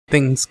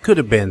things could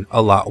have been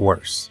a lot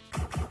worse.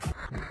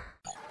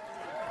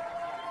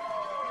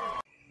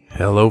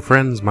 Hello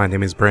friends, my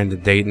name is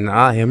Brandon Dayton.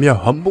 I am your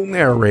humble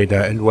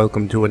narrator, and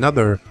welcome to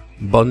another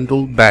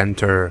Bundle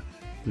Banter.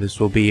 This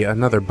will be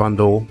another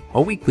bundle,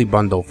 a weekly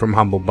bundle from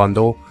Humble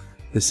Bundle.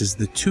 This is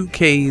the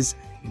 2K's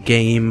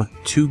Game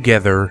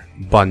Together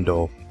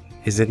bundle.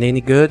 Is it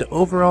any good?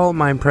 Overall,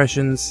 my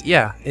impressions,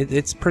 yeah,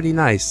 it's pretty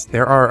nice.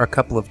 There are a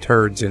couple of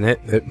turds in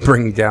it that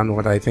bring down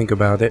what I think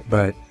about it,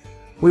 but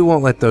we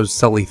won't let those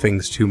sully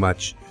things too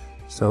much.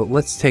 So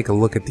let's take a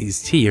look at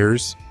these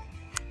tiers.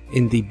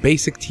 In the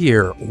basic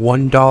tier,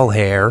 One Doll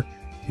Hair,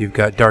 you've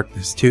got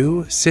Darkness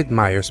 2, Sid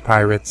Meier's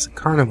Pirates,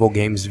 Carnival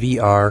Games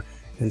VR,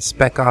 and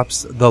Spec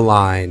Ops The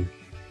Line.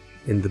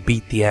 In the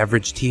Beat the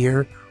Average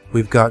tier,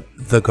 we've got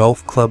The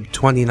Golf Club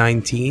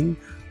 2019,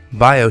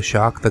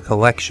 BioShock The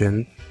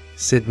Collection,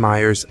 Sid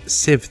Meier's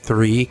Civ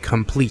 3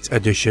 Complete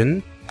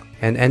Edition,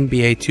 and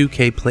NBA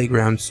 2K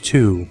Playgrounds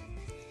 2.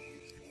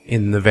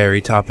 In the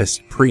very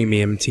toppest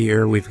premium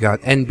tier, we've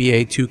got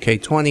NBA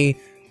 2K20,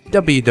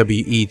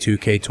 WWE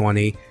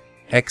 2K20,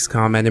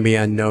 XCOM Enemy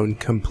Unknown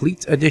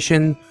Complete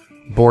Edition,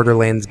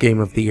 Borderlands Game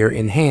of the Year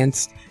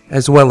Enhanced,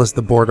 as well as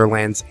the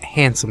Borderlands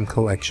Handsome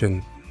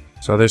Collection.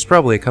 So there's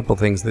probably a couple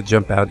things that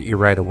jump out at you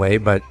right away,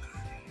 but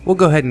we'll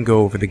go ahead and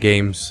go over the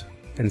games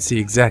and see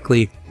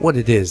exactly what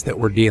it is that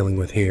we're dealing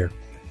with here.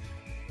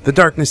 The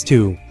Darkness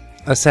 2,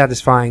 a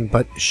satisfying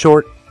but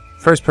short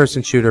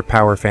first-person shooter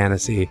power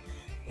fantasy.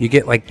 You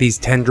get like these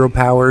tendril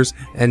powers,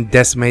 and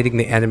decimating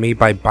the enemy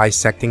by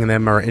bisecting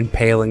them or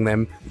impaling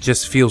them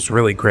just feels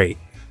really great.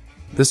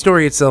 The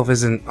story itself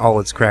isn't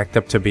all it's cracked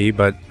up to be,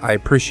 but I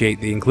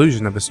appreciate the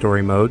inclusion of a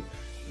story mode.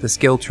 The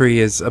skill tree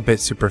is a bit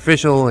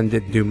superficial and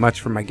didn't do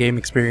much for my game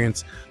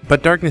experience,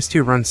 but Darkness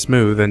 2 runs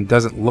smooth and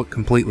doesn't look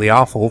completely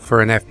awful for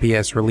an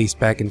FPS released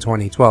back in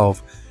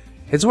 2012.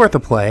 It's worth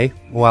a play.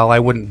 While I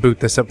wouldn't boot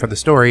this up for the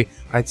story,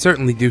 I'd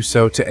certainly do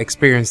so to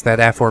experience that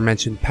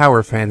aforementioned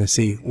power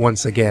fantasy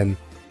once again.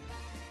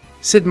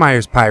 Sid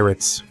Meier's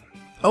Pirates.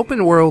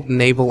 Open world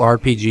naval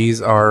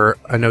RPGs are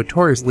a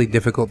notoriously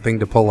difficult thing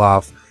to pull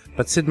off,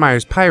 but Sid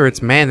Meier's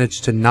Pirates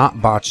managed to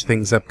not botch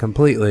things up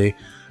completely.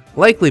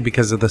 Likely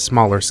because of the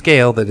smaller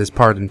scale that is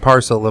part and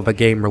parcel of a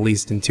game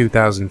released in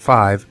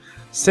 2005.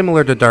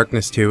 Similar to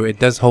Darkness 2, it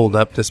does hold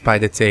up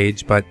despite its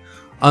age, but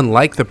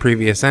unlike the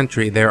previous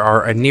entry, there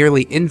are a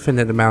nearly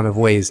infinite amount of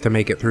ways to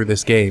make it through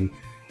this game.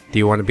 Do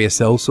you want to be a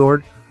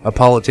sellsword? A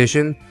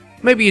politician?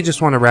 Maybe you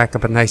just want to rack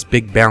up a nice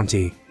big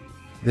bounty.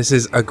 This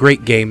is a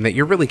great game that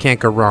you really can't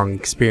go wrong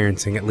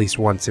experiencing at least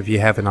once if you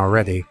haven't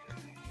already.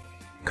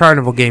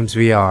 Carnival Games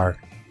VR.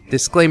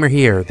 Disclaimer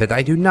here that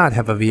I do not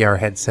have a VR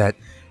headset,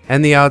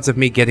 and the odds of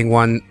me getting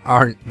one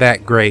aren't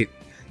that great,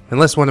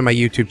 unless one of my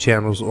YouTube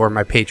channels or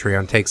my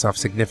Patreon takes off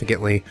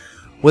significantly.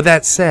 With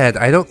that said,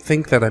 I don't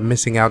think that I'm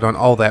missing out on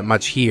all that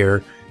much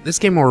here. This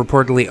game will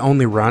reportedly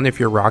only run if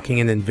you're rocking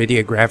an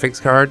NVIDIA graphics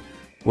card,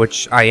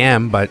 which I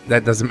am, but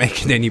that doesn't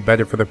make it any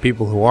better for the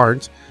people who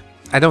aren't.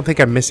 I don't think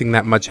I'm missing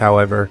that much,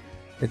 however.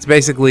 It's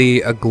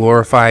basically a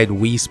glorified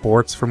Wii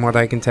Sports from what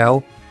I can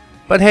tell.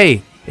 But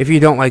hey, if you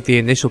don't like the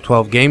initial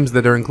 12 games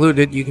that are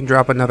included, you can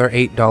drop another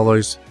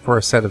 $8 for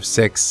a set of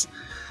 6.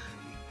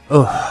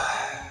 Ugh,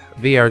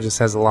 VR just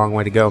has a long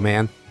way to go,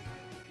 man.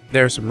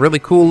 There are some really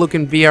cool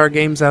looking VR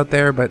games out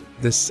there, but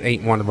this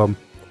ain't one of them.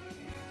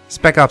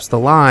 Spec Ops The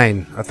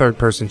Line, a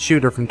third-person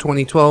shooter from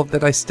 2012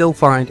 that I still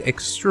find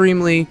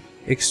extremely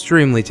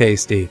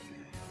tasty.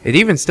 It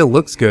even still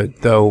looks good,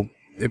 though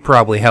it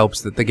probably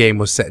helps that the game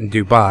was set in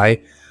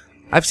Dubai.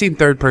 I've seen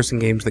third-person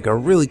games that go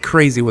really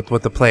crazy with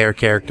what the player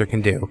character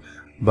can do,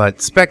 but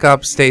Spec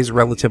Ops stays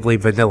relatively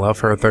vanilla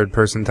for a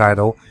third-person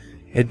title.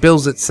 It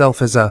bills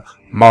itself as a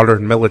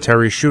modern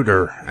military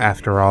shooter,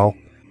 after all.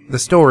 The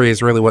story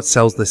is really what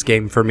sells this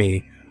game for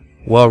me.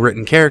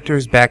 Well-written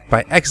characters backed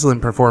by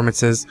excellent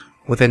performances,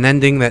 with an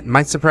ending that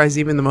might surprise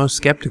even the most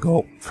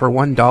skeptical. For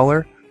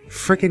 $1,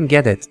 frickin'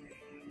 get it.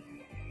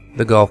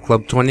 The Golf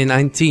Club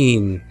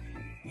 2019.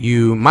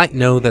 You might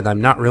know that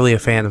I'm not really a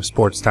fan of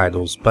sports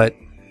titles, but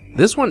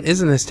this one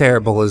isn't as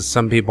terrible as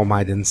some people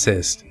might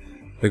insist.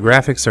 The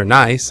graphics are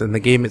nice, and the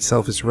game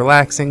itself is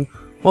relaxing,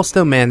 while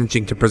still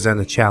managing to present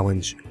a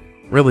challenge.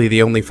 Really,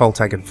 the only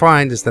fault I can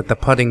find is that the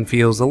putting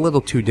feels a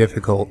little too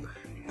difficult.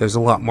 There's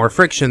a lot more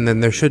friction than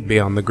there should be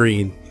on the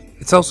green.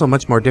 It's also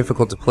much more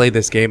difficult to play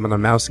this game on a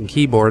mouse and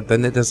keyboard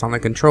than it is on a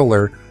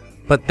controller,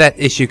 but that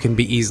issue can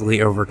be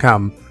easily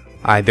overcome,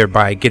 either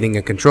by getting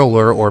a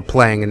controller or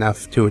playing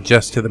enough to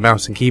adjust to the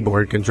mouse and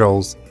keyboard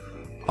controls.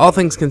 All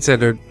things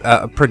considered,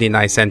 a pretty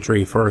nice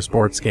entry for a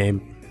sports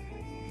game.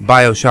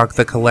 BioShock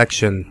The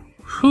Collection.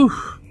 Whew,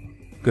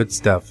 good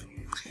stuff.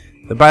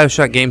 The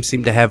BioShock games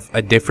seem to have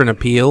a different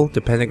appeal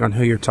depending on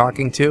who you're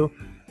talking to.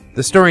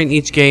 The story in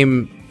each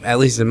game, at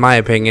least in my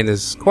opinion,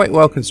 is quite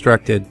well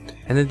constructed,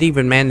 and it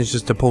even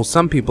manages to pull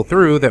some people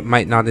through that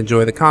might not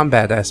enjoy the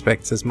combat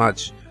aspects as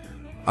much.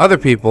 Other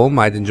people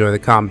might enjoy the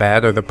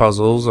combat or the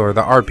puzzles or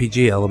the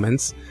RPG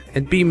elements,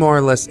 and be more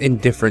or less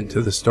indifferent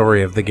to the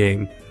story of the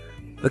game.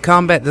 The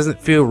combat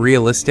doesn't feel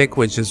realistic,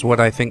 which is what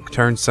I think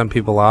turns some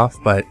people off,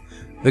 but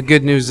The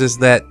good news is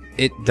that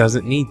it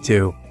doesn't need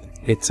to.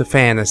 It's a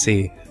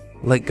fantasy.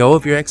 Let go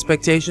of your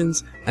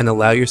expectations and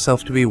allow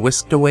yourself to be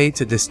whisked away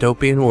to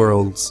dystopian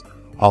worlds,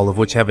 all of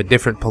which have a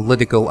different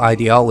political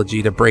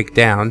ideology to break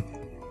down.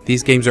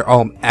 These games are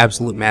all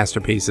absolute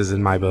masterpieces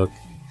in my book.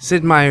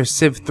 Sid Meier's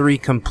Civ 3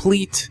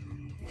 complete,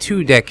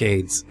 2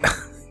 decades.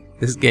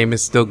 This game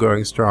is still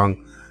going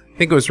strong. I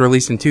think it was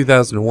released in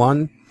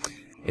 2001.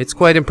 It's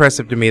quite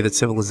impressive to me that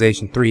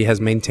Civilization 3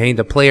 has maintained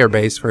a player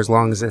base for as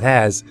long as it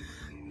has.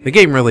 The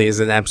game really is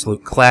an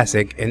absolute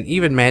classic, and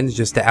even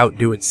manages to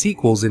outdo its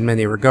sequels in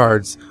many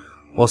regards.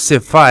 While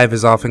Civ 5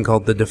 is often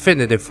called the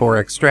definitive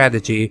 4X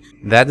strategy,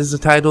 that is a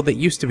title that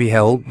used to be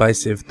held by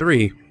Civ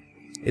 3.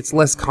 It's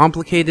less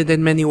complicated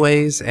in many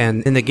ways,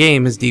 and in a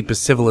game as deep as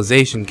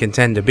Civilization can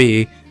tend to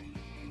be,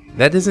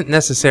 that isn't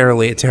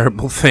necessarily a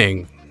terrible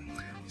thing.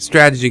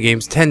 Strategy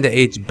games tend to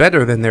age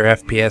better than their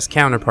FPS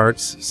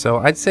counterparts, so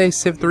I'd say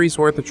Civ 3's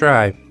worth a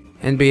try.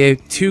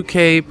 NBA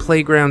 2K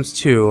Playgrounds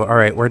 2.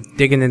 Alright, we're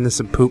digging into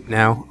some poop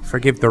now.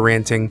 Forgive the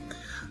ranting.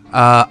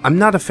 I'm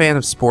not a fan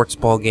of sports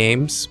ball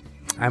games.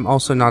 I'm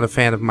also not a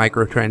fan of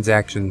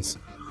microtransactions.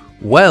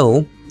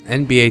 Well,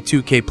 NBA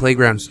 2K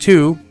Playgrounds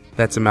 2,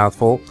 that's a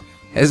mouthful,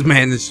 has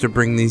managed to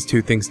bring these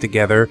two things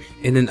together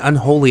in an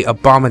unholy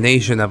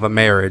abomination of a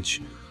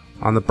marriage.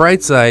 On the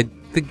bright side,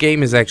 the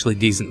game is actually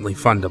decently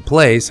fun to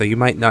play, so you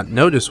might not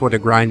notice what a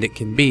grind it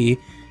can be,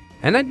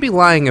 and I'd be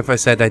lying if I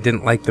said I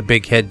didn't like the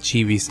big head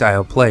chibi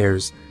style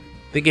players.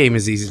 The game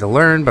is easy to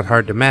learn but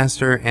hard to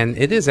master, and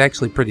it is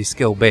actually pretty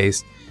skill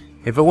based.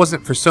 If it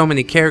wasn't for so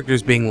many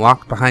characters being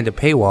locked behind a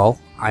paywall,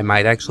 I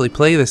might actually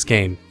play this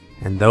game.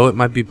 And though it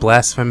might be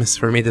blasphemous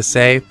for me to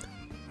say,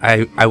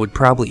 I would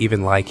probably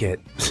even like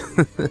it.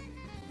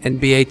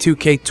 NBA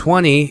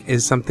 2K20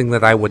 is something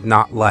that I would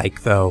not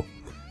like though.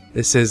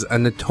 This is a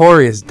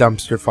notorious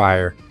dumpster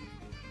fire.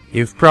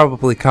 You've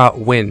probably caught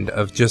wind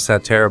of just how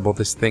terrible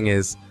this thing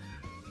is.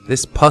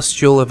 This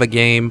pustule of a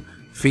game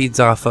feeds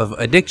off of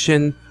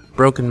addiction,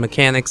 broken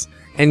mechanics,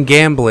 and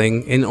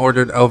gambling in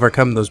order to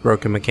overcome those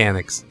broken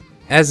mechanics.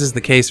 As is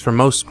the case for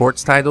most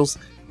sports titles,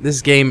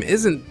 this game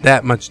isn't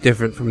that much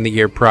different from the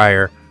year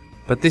prior,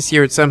 but this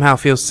year it somehow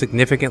feels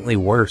significantly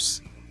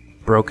worse.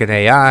 Broken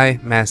AI,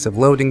 massive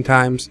loading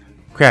times,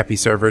 crappy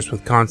servers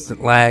with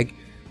constant lag.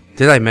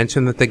 Did I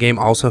mention that the game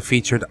also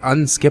featured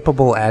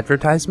unskippable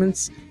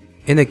advertisements?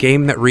 In a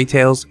game that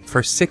retails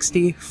for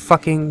 $60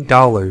 fucking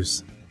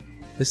dollars.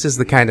 This is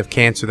the kind of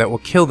cancer that will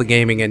kill the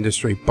gaming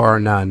industry bar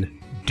none.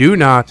 Do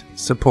not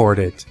support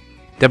it.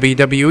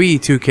 WWE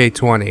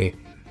 2K20.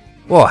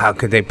 Well, how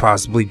could they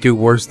possibly do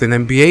worse than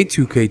NBA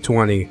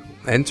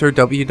 2K20? Enter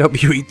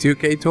WWE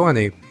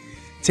 2K20.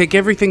 Take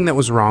everything that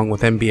was wrong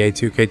with NBA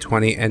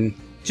 2K20 and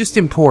just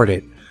import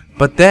it,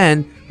 but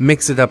then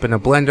mix it up in a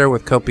blender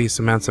with copious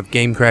amounts of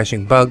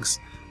game-crashing bugs.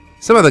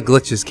 Some of the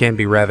glitches can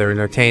be rather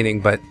entertaining,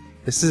 but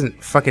this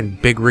isn't fucking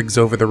big rigs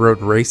over the road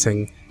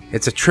racing.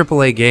 It's a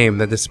AAA game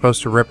that is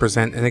supposed to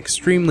represent an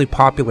extremely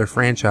popular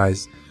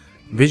franchise.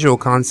 Visual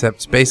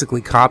Concepts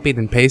basically copied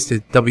and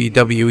pasted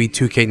WWE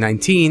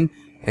 2K19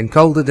 and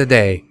called it a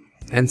day,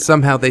 and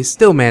somehow they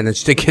still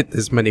managed to get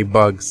this many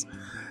bugs.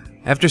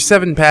 After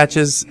 7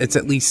 patches, it's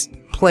at least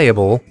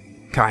playable,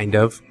 kind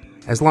of,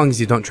 as long as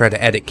you don't try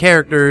to edit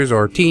characters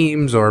or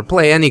teams or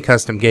play any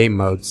custom game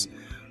modes.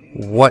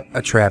 What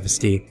a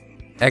travesty.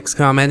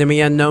 XCOM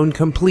Enemy Unknown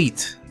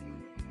complete.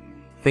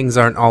 Things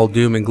aren't all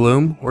doom and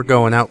gloom, we're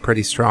going out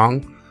pretty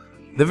strong.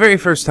 The very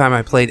first time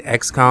I played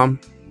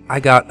XCOM,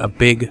 I got a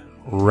big,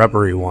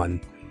 rubbery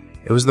one.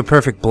 It was the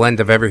perfect blend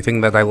of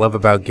everything that I love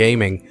about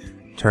gaming.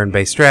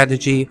 Turn-based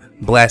strategy,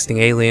 blasting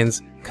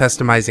aliens,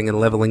 customizing and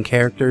leveling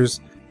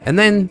characters, and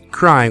then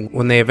crying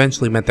when they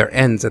eventually met their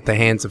ends at the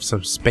hands of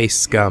some space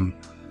scum.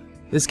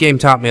 This game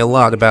taught me a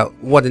lot about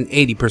what an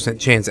 80%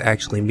 chance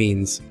actually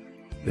means.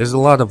 There's a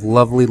lot of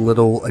lovely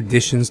little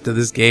additions to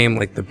this game,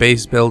 like the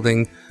base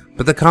building,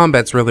 but the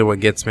combat's really what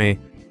gets me.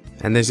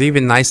 And there's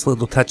even nice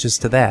little touches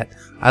to that.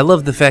 I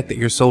love the fact that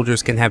your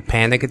soldiers can have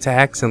panic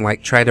attacks and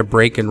like try to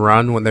break and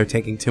run when they're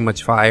taking too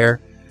much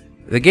fire.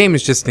 The game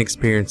is just an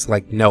experience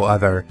like no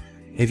other.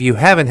 If you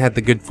haven't had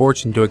the good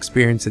fortune to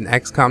experience an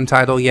XCOM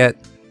title yet,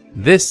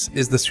 this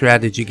is the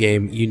strategy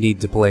game you need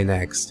to play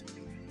next.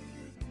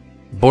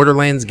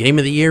 Borderlands Game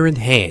of the Year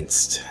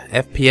Enhanced.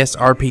 FPS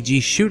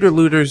RPG shooter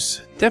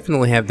looters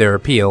definitely have their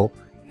appeal,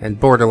 and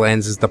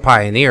Borderlands is the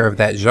pioneer of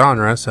that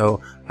genre,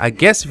 so I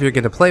guess if you're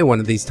going to play one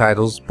of these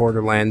titles,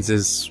 Borderlands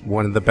is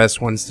one of the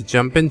best ones to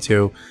jump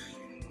into.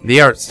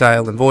 The art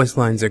style and voice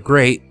lines are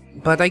great,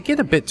 but I get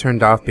a bit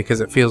turned off because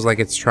it feels like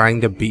it's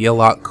trying to be a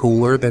lot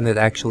cooler than it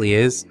actually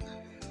is.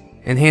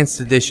 Enhanced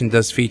Edition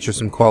does feature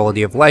some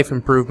quality of life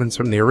improvements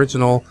from the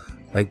original,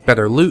 like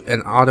better loot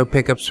and auto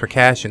pickups for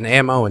cash and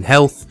ammo and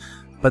health,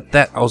 but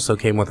that also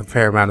came with a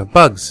fair amount of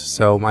bugs,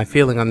 so my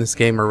feeling on this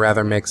game are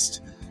rather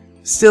mixed.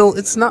 Still,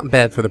 it's not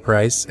bad for the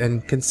price,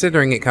 and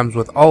considering it comes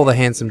with all the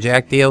Handsome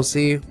Jack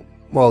DLC,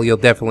 well, you'll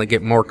definitely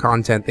get more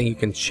content than you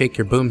can shake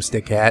your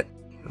boomstick at.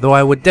 Though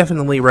I would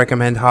definitely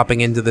recommend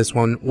hopping into this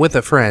one with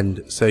a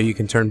friend, so you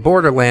can turn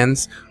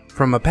Borderlands,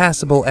 from a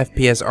passable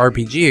FPS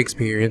RPG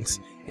experience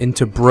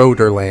into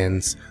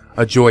Broderlands,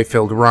 a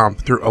joy-filled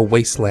romp through a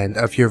wasteland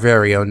of your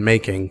very own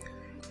making.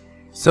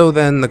 So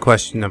then, the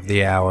question of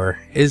the hour,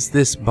 is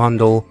this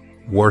bundle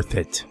worth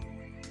it?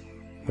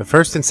 The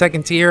first and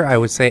second tier, I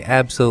would say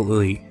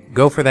absolutely.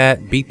 Go for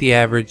that, beat the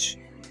average.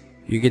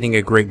 You're getting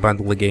a great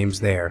bundle of games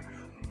there.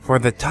 For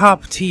the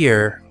top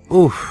tier,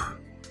 oof.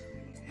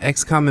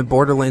 XCOM and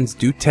Borderlands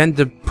do tend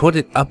to put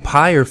it up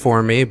higher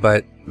for me,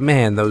 but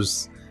man,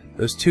 those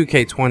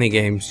 2K20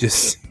 games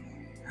just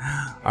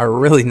are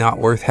really not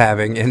worth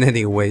having in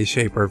any way,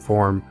 shape, or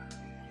form.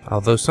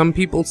 Although some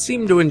people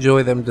seem to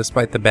enjoy them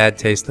despite the bad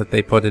taste that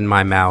they put in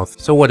my mouth,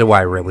 so what do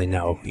I really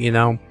know, you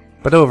know?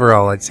 But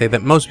overall, I'd say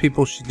that most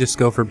people should just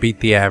go for beat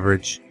the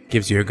average.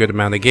 Gives you a good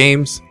amount of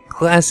games,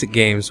 classic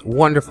games,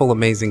 wonderful,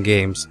 amazing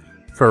games,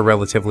 for a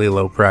relatively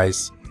low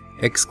price,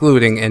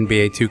 excluding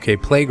NBA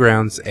 2K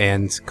Playgrounds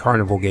and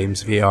Carnival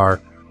Games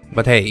VR.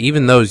 But hey,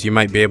 even those you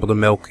might be able to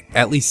milk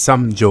at least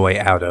some joy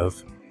out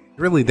of.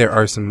 Really, there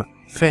are some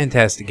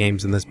fantastic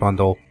games in this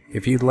bundle.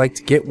 If you'd like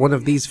to get one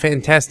of these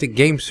fantastic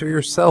games for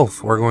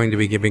yourself, we're going to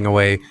be giving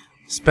away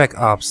Spec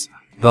Ops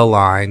The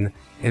Line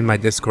in my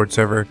Discord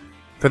server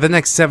for the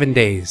next 7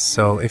 days.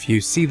 So if you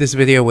see this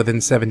video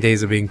within 7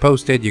 days of being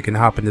posted, you can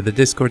hop into the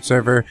Discord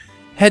server,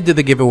 head to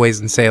the giveaways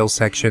and sales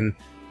section,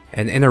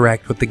 and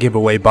interact with the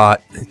giveaway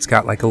bot. It's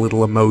got like a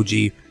little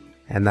emoji,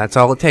 and that's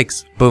all it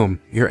takes. Boom,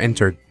 you're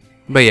entered.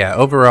 But yeah,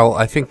 overall,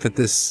 I think that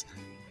this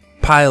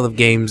pile of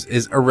games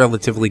is a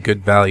relatively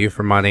good value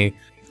for money.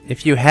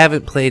 If you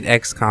haven't played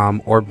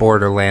XCOM or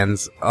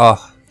Borderlands,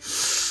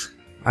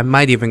 I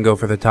might even go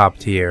for the top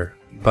tier.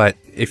 But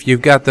if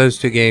you've got those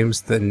two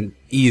games, then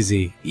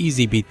easy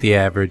beat the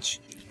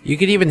average. You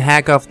could even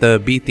hack off the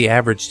beat the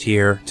average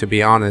tier, to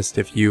be honest,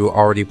 if you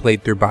already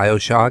played through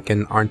BioShock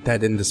and aren't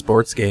that into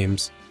sports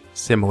games,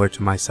 similar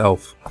to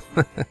myself.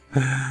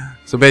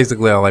 So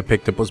basically all I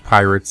picked up was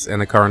Pirates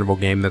and a Carnival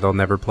game that I'll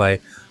never play.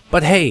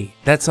 But hey,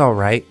 that's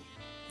alright.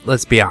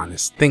 Let's be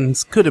honest,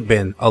 things could have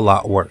been a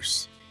lot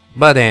worse.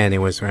 But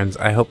anyways, friends,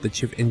 I hope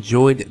that you've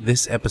enjoyed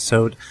this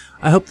episode.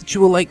 I hope that you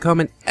will like,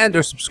 comment, and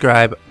or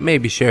subscribe.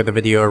 Maybe share the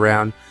video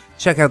around.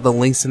 Check out the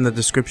links in the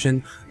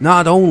description.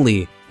 Not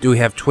only do we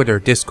have Twitter,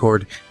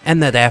 Discord,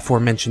 and that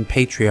aforementioned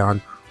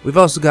Patreon, we've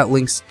also got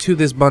links to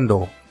this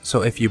bundle.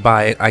 So if you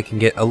buy it, I can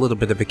get a little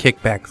bit of a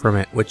kickback from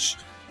it, which,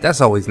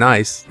 that's always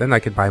nice. Then I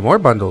could buy more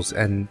bundles,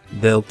 and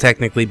they'll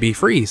technically be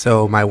free,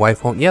 so my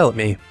wife won't yell at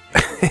me.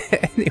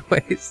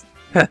 Anyways,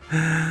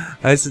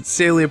 I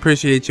sincerely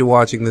appreciate you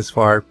watching this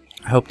far.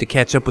 I hope to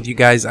catch up with you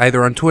guys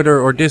either on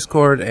Twitter or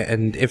Discord,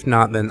 and if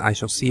not, then I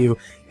shall see you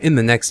in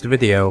the next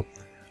video.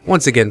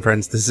 Once again,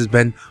 friends, this has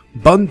been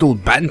Bundle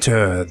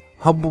Banter,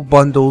 Humble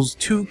Bundles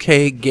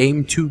 2K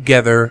Game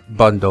Together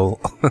Bundle.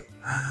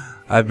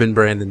 I've been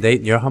Brandon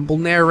Dayton, your humble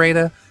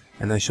narrator,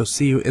 and I shall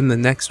see you in the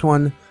next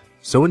one.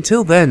 So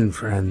until then,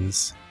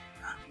 friends,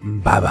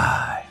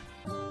 bye-bye.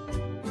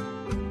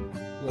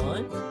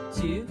 1,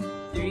 2,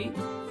 3,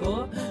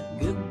 4.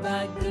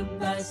 Goodbye,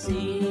 goodbye,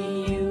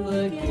 see you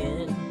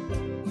again.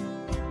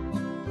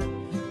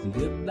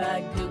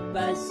 Goodbye,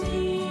 goodbye,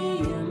 see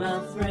you, my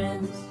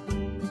friends.